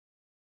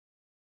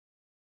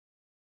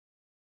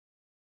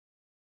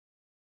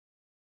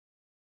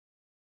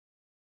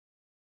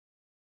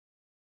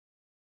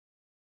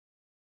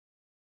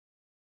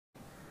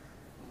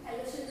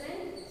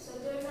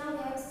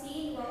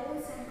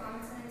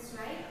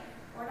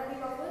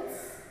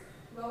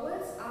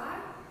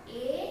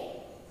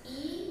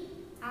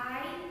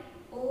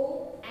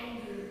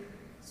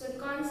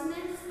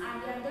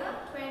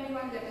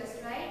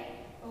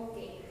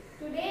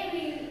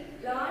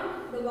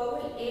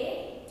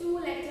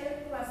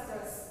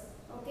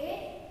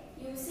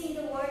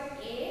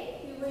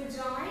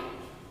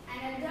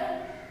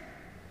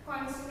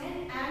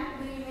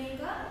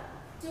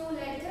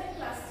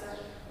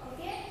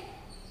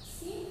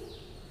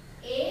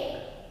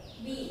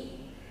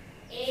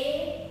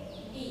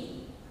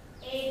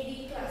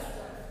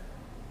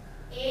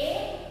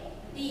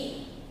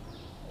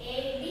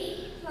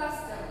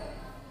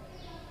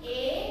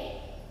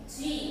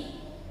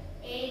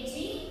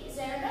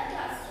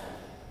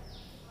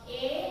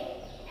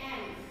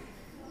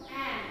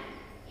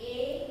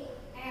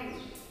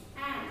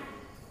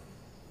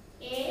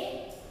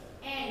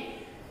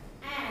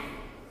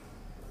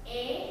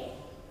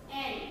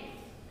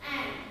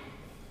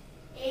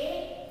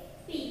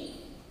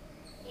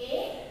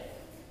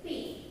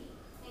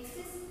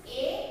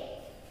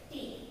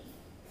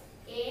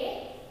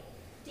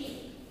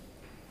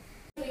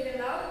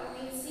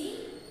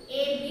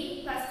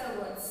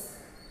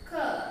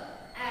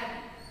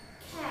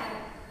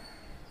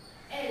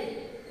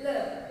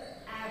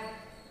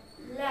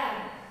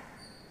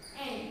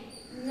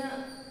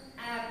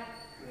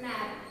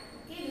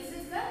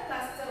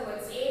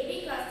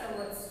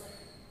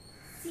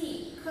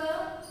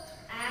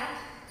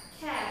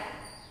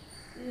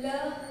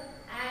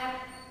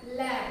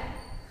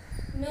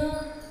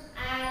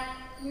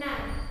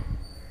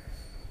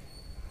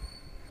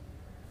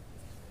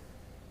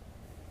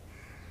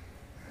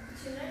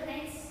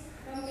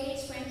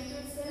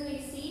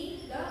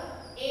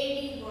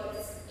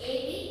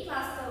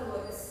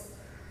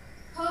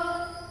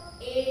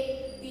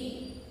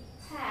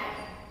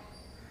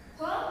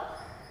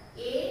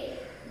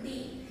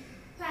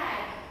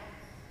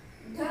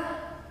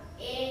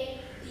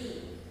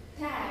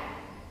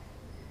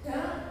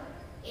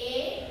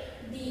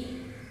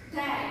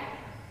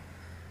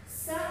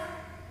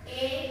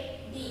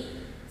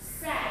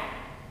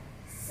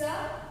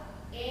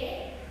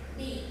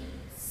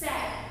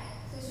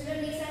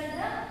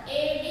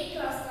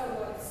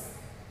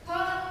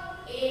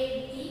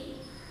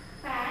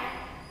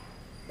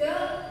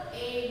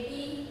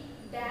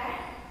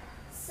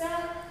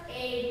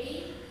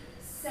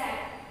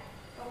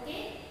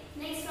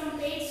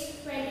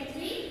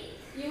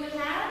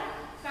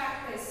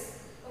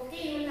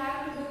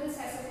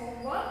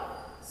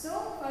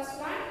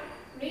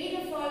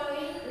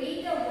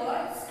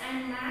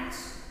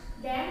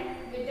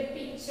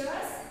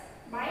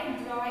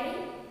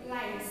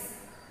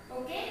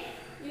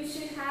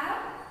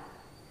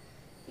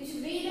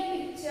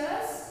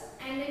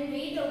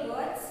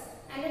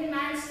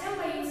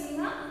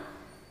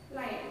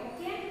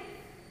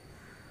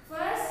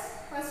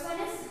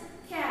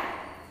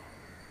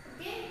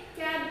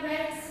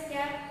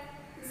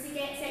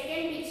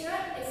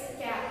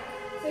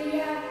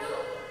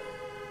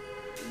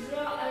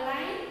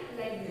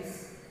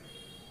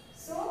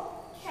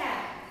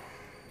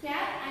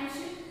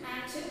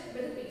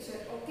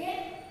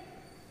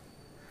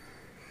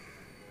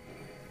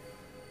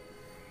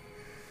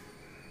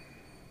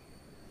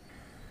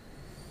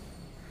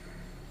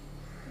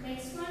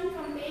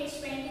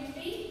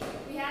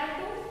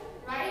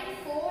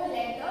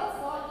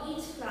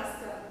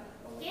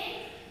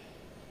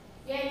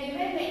We are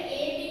given the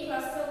A, B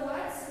cluster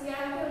words. We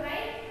have to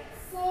write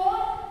 4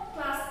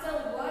 cluster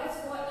words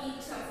for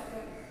each of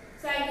them.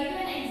 So I give you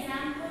an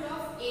example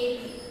of A, B.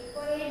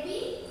 For A, B,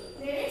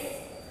 there is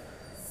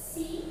C,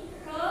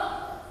 her,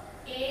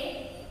 A,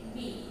 B.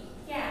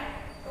 Cap.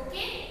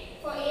 Okay?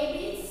 For A, B,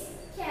 it's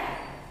cap.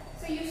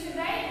 So you should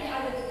write the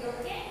other two.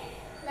 Okay?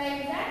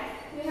 Like that,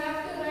 we have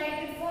to write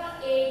it for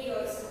A, B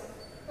also.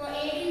 For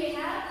A, B, we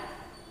have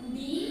B,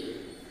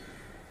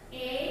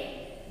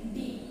 A, D.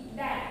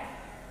 That.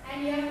 And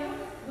you have to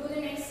do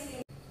the next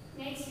thing.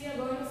 Next, we are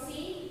going to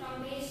see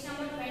from page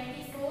number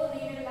 24,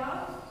 read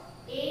aloud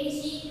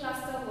AG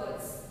cluster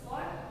words.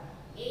 What?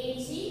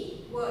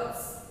 AG words.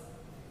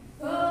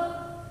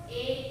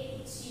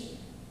 B-A-G.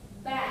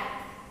 Bag.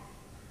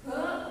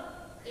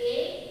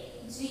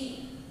 B-A-G.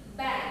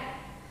 Bag.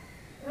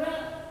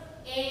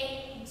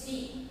 R-A-G.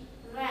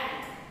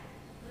 Rag.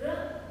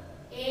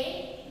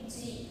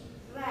 R-A-G.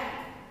 Rag.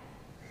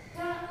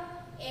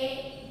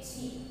 T-A-G.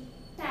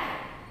 Tag.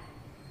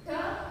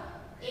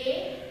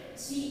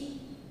 T-A-G.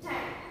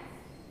 Tag.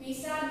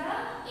 These are the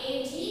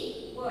AG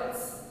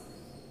words.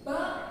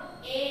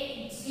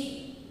 B-A-G.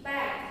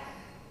 Bag.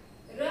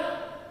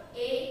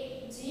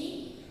 R-A-G.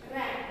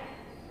 Rag.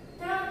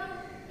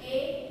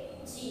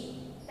 T-A-G.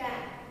 Tag.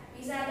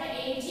 These are the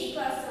AG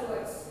cluster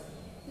words.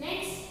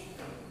 Next,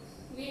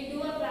 we'll do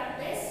a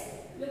practice.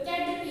 Look at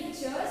the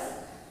pictures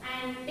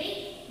and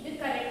take the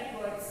correct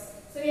words.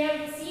 So we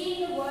have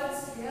seen the words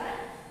here.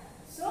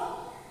 So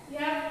you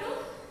have to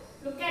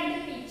look at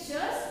the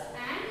pictures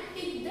and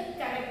pick the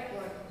correct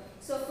word.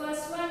 So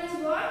first one is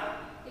what?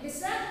 It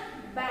is a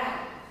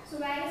bag. So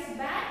where is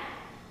bag?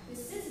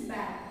 This is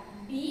bag.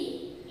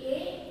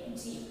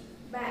 B-A-G.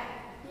 Bag.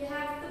 You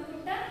have to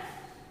put a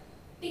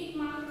tick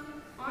mark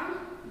on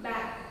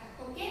bag.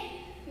 Okay?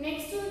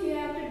 Next one you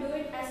have to do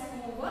it as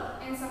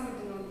homework and submit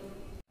the note.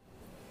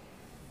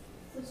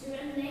 So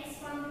children, next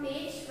from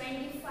page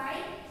 25,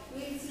 we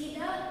will see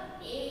the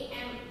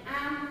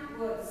am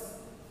words.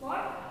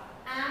 What?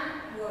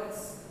 Am words.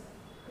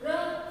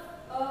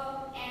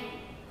 R-A-M.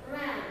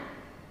 Ram.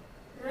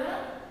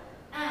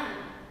 R-am.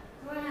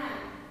 Ram.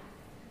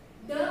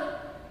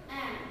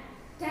 D-am.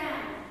 Dam.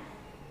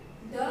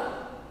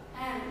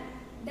 D-am.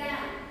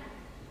 Dam.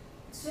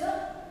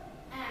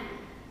 J-am.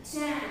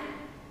 Jam.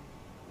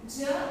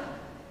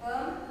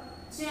 J-am.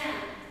 Jam.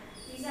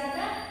 These are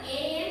the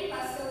A-M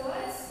cluster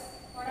words.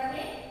 What are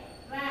they?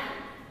 Ram.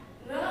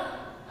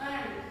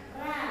 R-am.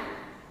 Ram.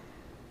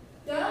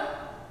 D-am.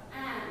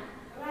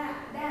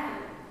 Dam.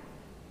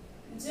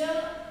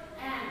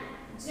 J-am.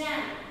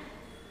 Jam.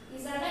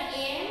 These are the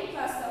A-M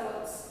cluster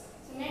words.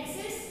 So next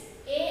is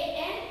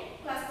A-N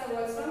cluster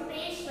words from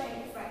page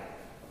 25.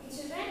 Okay,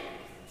 children?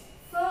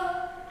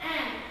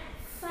 F-am.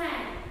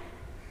 Fan.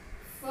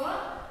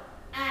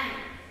 F-am.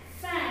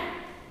 Fan.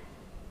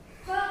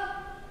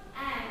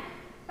 P-am.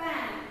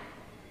 Pan.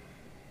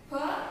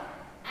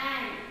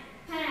 P-am.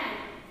 Pan.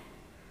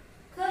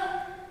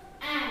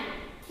 K-am.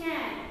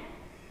 Can.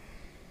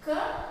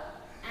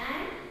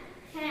 K-am.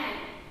 Can.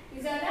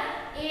 These are the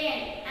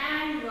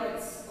and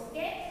words.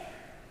 Okay?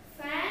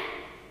 Fan,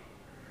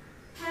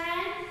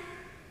 pan,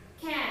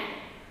 can.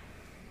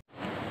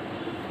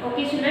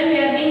 Okay, children, we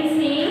have been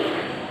seeing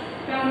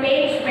from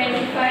page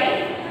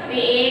 25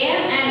 the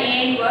AM and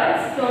AN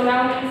words. So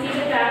now we see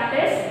the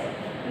practice.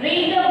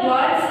 Read the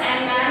words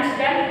and match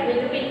them with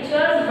the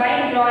pictures by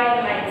drawing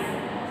lines.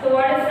 So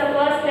what is the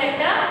first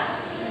letter?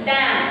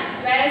 Dam.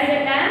 Where is the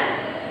dam?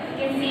 You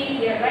can see it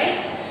here, right?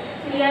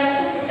 So you have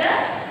to put a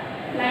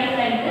line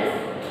like this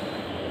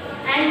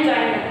and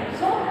join them.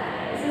 So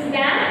this is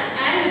dam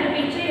and with the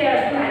picture you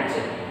have to match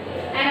it.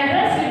 And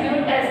others you do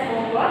it as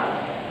homework.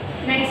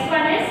 Next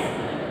one is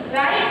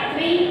write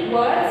 3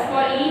 words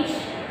for each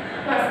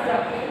cluster.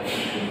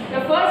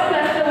 The first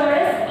cluster word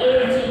is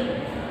AG.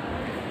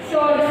 So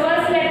the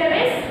first letter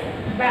is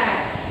bag.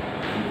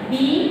 B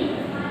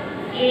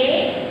A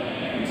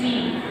G.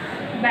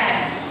 Bag.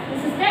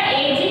 This is the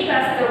AG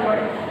cluster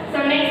word. So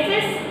next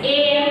is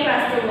AM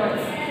cluster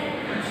words.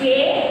 J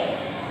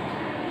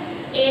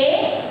A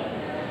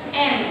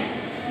M.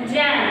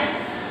 Jam.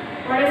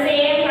 What is the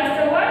AM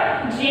cluster word?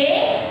 J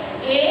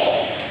A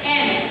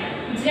M.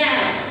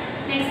 Jam.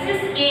 Next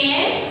is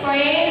AN. For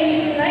AN we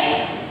will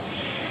write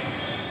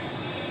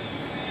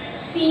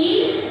P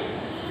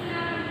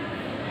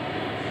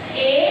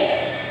A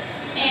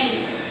N.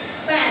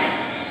 Pan.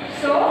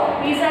 So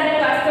these are the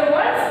cluster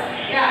words.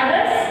 The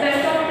others,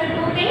 rest of the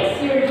 2 things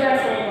you will do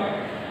as homework.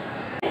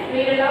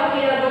 Read aloud. We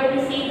are going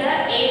to see the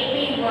AP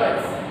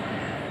words.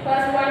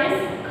 First one is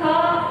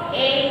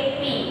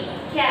K-A-P.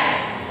 Cap.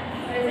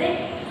 What is it?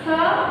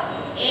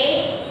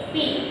 K-A-P.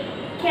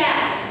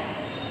 Cap.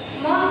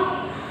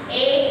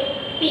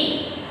 M-A-P.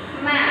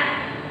 Map.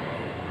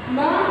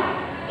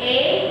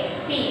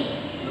 M-A-P.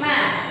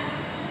 Map.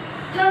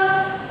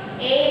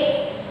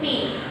 T-A-P.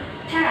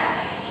 Tap.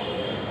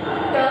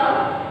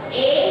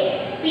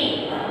 T-A-P.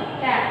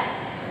 Tap.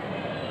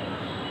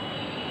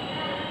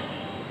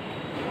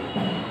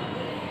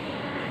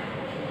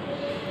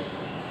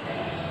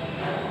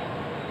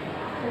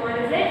 What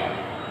is it?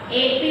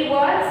 AP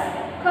words.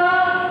 K,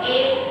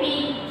 AP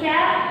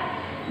cap.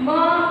 M,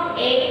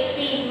 AP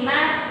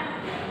map.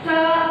 T,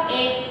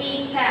 AP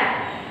tap.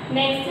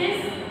 Next is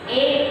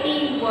AT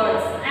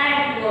words.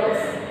 Add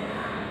words.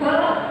 B,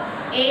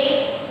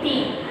 A-T,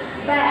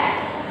 bat.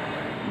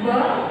 B,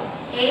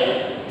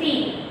 A-T,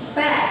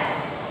 bat.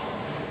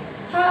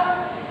 H,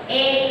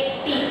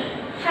 A-T,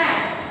 hat.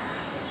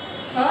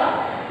 H,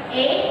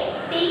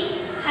 A-T,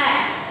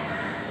 hat.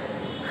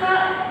 K,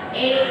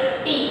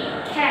 A-T,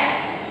 cat.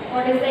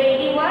 What is the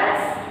 80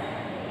 words?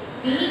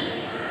 B,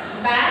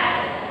 bat,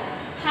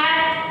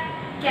 hat,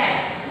 cat.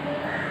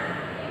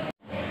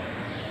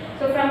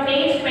 So from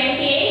page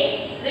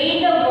 28,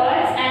 read the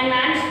words and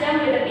match them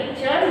with the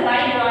pictures by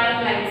drawing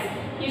lines.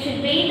 You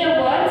should read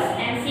the words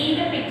and see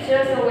the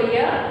pictures over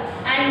here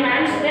and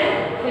match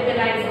them with the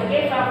lines.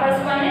 Okay, so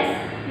first one is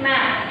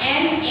map.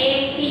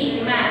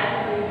 M-A-P,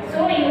 map.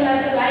 So you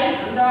have to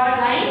draw a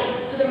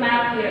line to the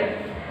map here.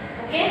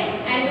 Okay,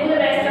 and do the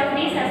rest of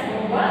these as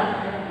homework.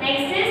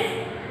 Next is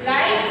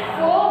write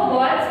 4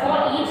 words for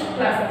each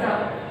cluster.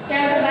 You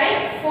have to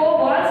write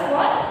 4 words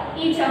for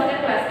each of the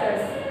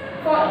clusters.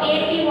 For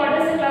AP, what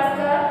is the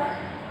cluster?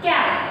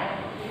 Cap.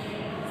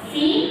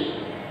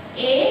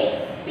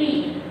 C-A-P,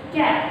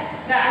 cap.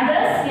 The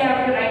others you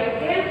have to write,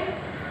 okay?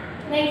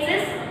 Next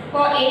is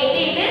for AT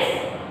it is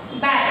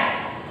bat.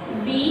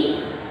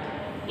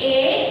 B-A-T,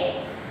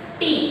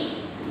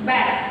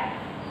 bat.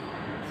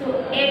 So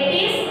AP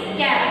is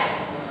cap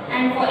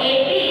and for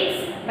AP it's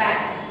bat.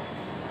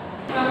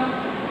 From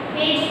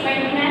page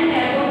 29 we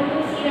are going to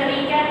see the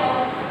recap of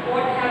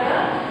what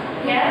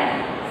we have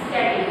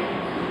studied.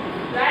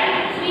 Write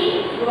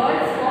 3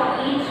 words for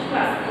each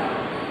cluster.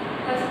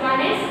 First one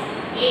is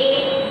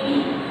A-B.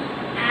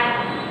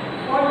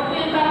 What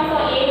will come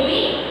for A-B?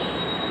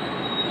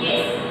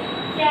 Yes.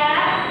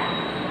 Cap,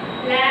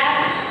 lab,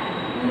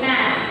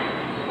 nap.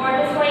 What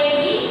is for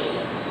A-B?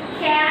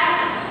 Cap,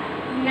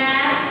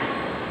 nap,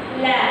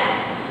 lab.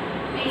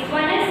 Next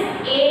one is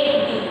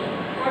A-D.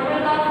 What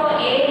will come for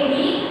A-D?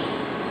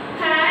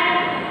 Pad,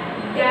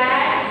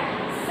 dad,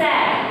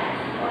 sad.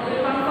 What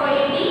will come for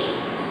A-D?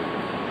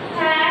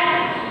 Pad,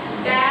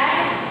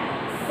 dad,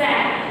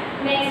 sad.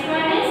 Next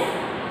one is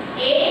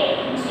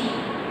A-G.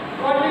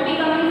 What will be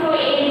coming for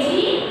A-G?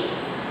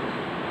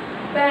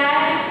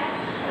 Bag,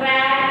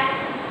 rat,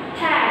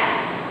 tag.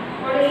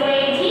 What is for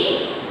A-G?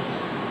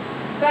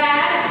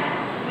 Bag,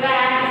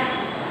 rat,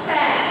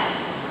 tag.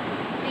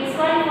 Next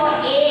one for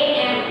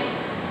A-M.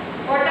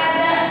 What are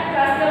the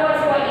cluster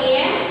words for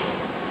A-M?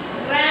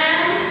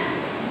 Ram,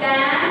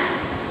 dam,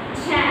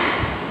 jam.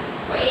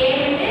 For A-M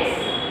it is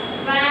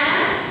ram,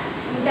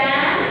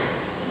 dam,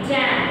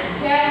 jam.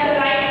 You have to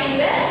write in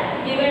the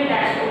given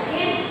dash,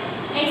 okay?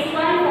 Next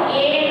one for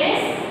A-M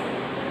is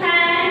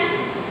pan,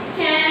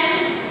 can,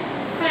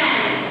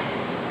 fan.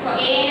 For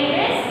A-M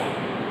is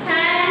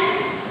pan,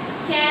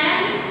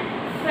 can,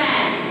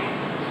 fan.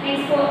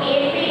 Next for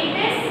AP it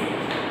is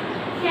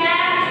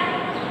cat,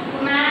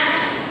 map,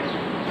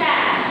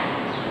 tag.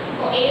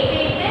 For AP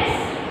it is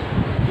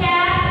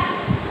cat,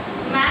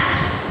 map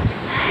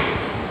and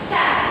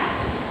tag.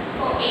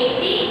 For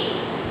AT,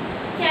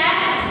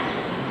 cat,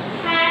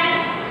 hat,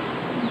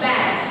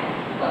 bag.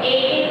 For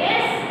AP it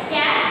is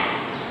cat,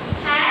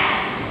 hat,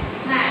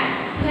 mat.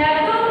 You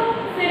have to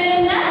fill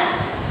in the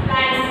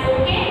lines,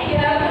 okay? You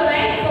have to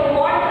write for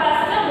what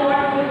cluster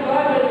what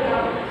word will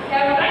come. You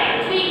have to write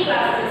 3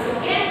 clusters,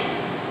 okay?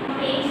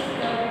 Page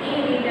 30,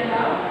 read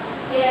aloud.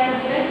 They have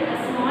given a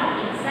small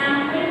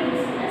example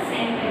using a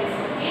sentence,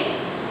 okay?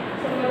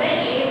 So for the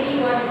A-B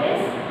word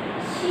is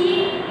she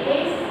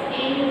is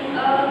in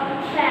a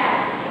cab.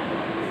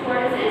 So what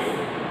is this?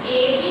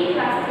 A-B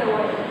cluster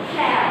word,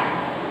 cab.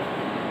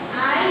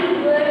 I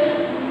will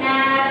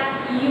nab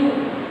you.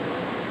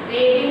 The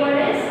A-B word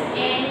is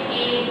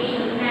N-A-B,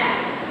 nab.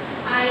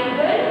 I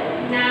will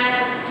nab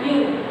you.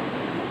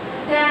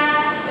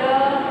 Tap the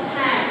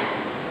hand.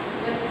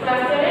 The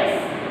cluster is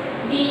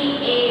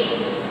D-A-B,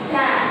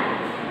 tap.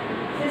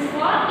 This is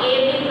for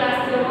A-B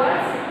cluster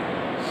words.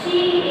 She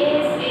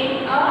is in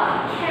a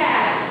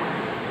cab.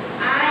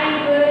 I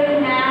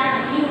will nab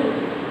you.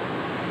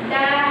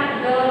 Tap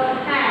the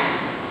hand.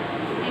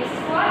 Next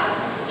for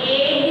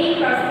A-B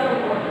cluster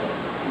word.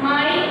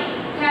 My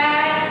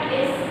cat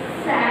is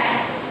sad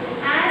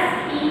as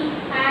he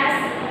has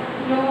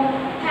no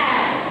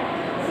hat.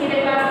 See the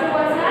cluster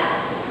words are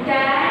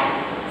dad,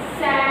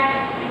 sad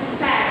and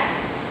pad.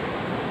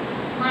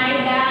 My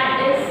dad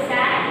is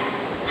sad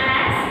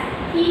as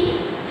he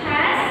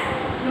has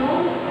no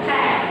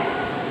hat.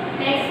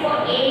 Next for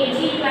A-G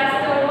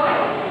cluster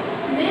word.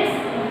 This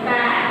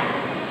bag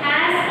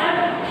has a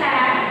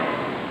tag.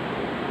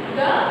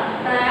 The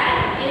bag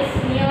is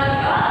near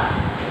a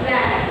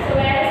bag. So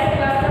where is the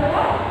cluster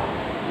word?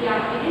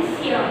 Yeah, it is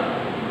here.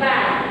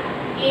 Bag.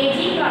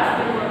 A-G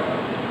cluster word.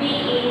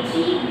 B-A-G,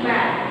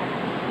 bag.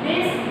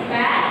 This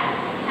bag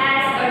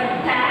has a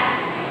tag.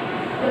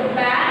 The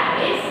bag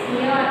is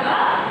near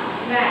a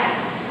bag.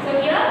 So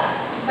here,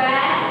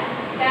 bag,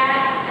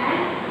 tag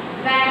and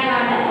bag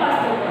are the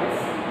cluster words.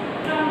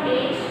 From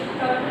page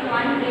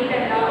 31, read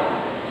aloud.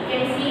 You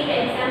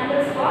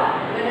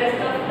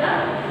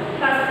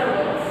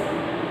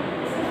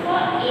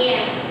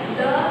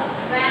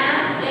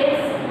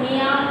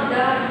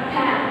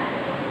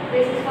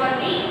is for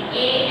the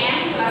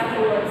AM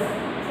cluster words.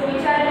 So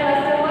which are the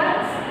cluster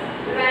words?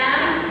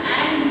 Ram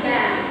and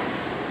dam.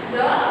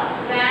 The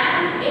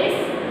ram is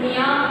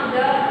near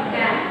the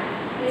dam.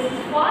 This is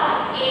for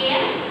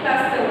AM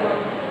cluster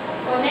word.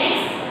 For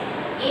next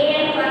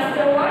AM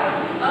cluster word,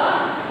 a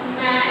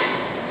man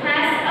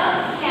has a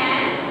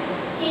can.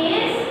 He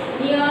is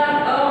near a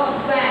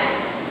van.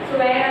 So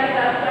where are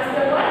the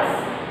cluster words?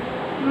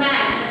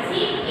 Man.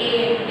 See,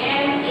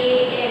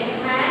 A-M-A-N.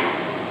 Man,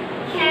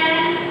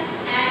 can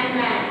and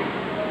man.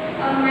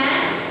 A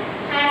man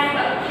has a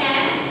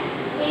can.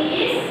 He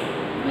is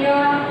near a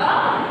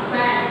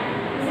van.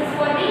 This is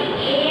for the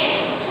AM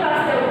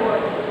cluster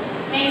word.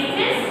 Next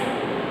is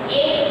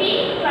AP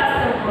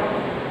cluster word.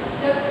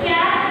 The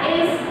cat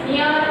is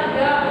near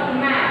the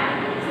map.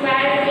 So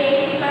where is the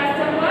AP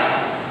cluster word?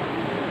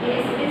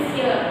 Yes, it is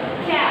here.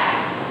 Cat,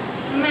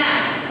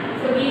 map.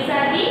 So these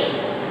are the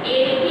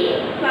AP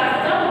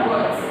cluster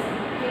words.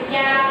 The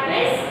cat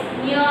is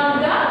near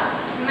the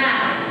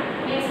map.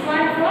 Next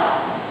one for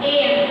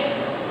AM.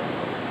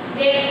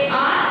 There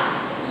are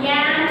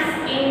yams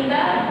in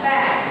the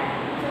bag.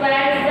 So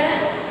where is the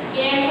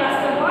AM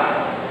cluster word?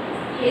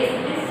 Yes,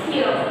 it is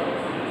here.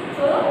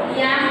 So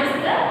yam is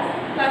the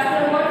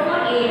cluster word for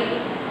AM.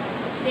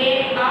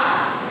 There are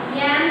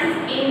yams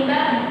in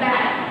the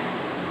bag.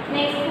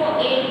 Next for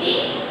AP,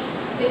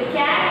 the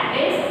cat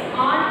is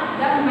on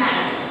the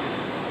mat.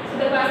 So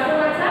the cluster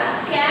words are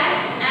cat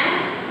and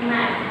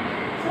mat.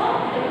 So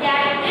the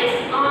cat is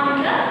on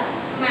the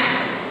mat.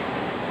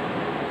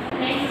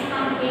 Next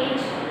from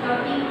page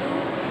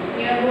 32,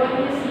 we are going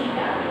to see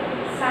the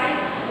sight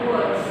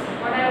words.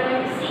 What are we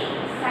going to see?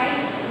 Sight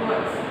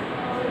words. So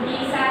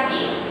these are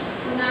the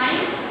 9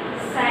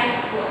 sight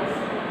words.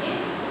 Okay.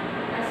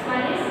 First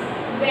one is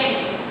when.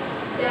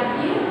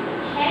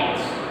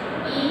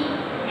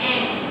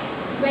 W-H-E-N.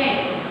 When.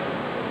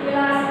 You will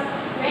ask,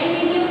 when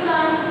did you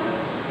come?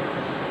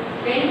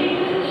 When did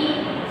you eat?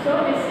 So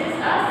this is a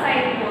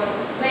sight word.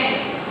 When.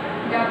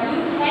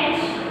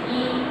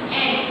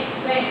 W-H-E-N.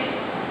 When.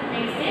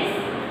 Next is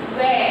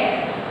where.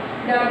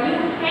 W-H-E-R-E.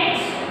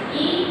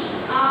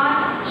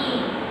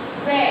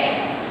 Where.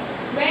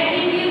 Where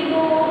did you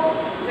go?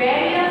 Where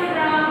you are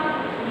from?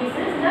 This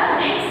is the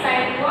next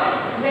sight word.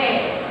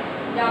 Where.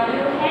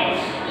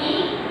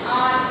 W-H-E-R-E.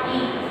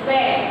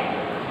 Where.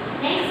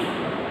 Next,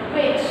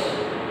 which.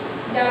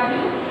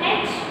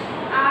 W-H-I-C-H.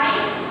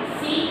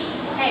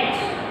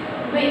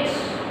 Which.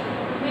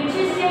 Which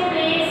is your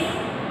place?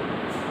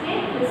 Okay,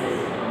 this is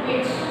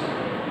which.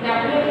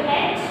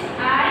 W-H-I-C-H.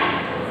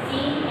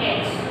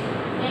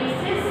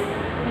 Next is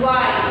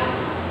why.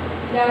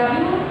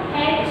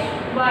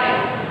 W-H-Y.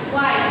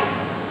 Why.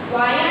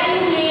 Why are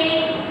you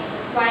late?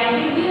 Why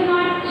did you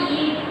not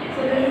eat? So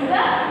this is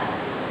the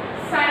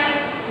sight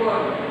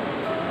word.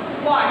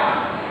 What.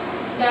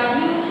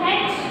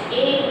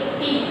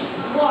 W-H-A-T.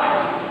 What.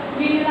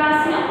 We will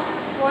ask you,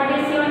 what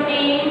is your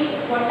name?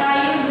 What are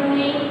you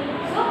doing?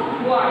 So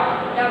what.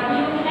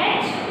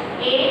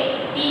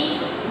 W-H-A-T.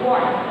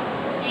 What.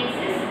 Next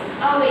is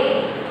away.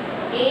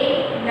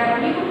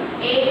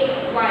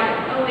 A-W-A-Y.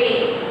 Away.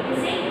 You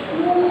see,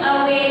 move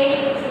away.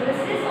 So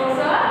this is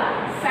also a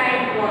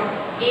sight word.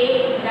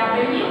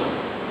 A-W-A-Y.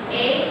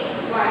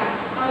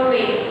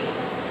 Away.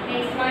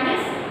 Next one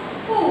is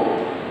who.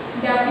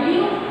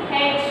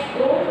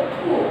 W-H-O.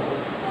 Who.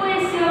 Who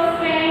is your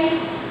friend?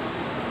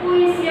 Who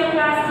is your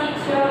class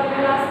teacher?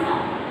 We'll ask now.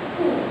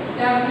 Who.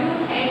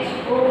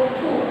 W-H-O.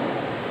 Who.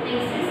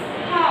 Next is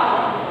how.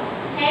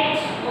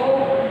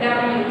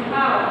 H-O-W.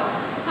 How.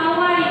 How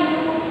are you?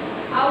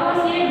 How was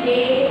your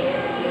day?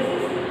 This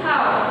is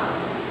how.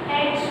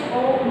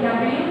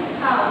 H-O-W.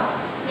 How.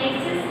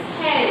 Next is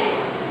help.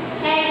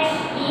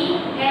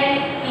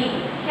 H-E-L-P.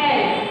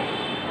 Help.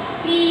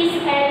 Please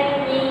help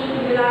me. We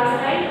will ask,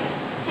 right?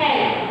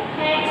 Help.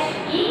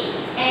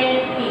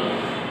 H-E-L-P.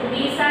 So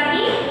these are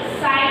the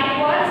sight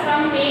words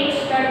from page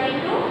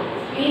 32.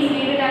 Please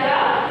read it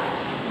aloud.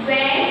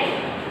 When,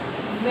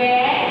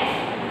 where,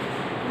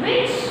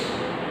 which,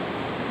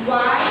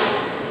 why,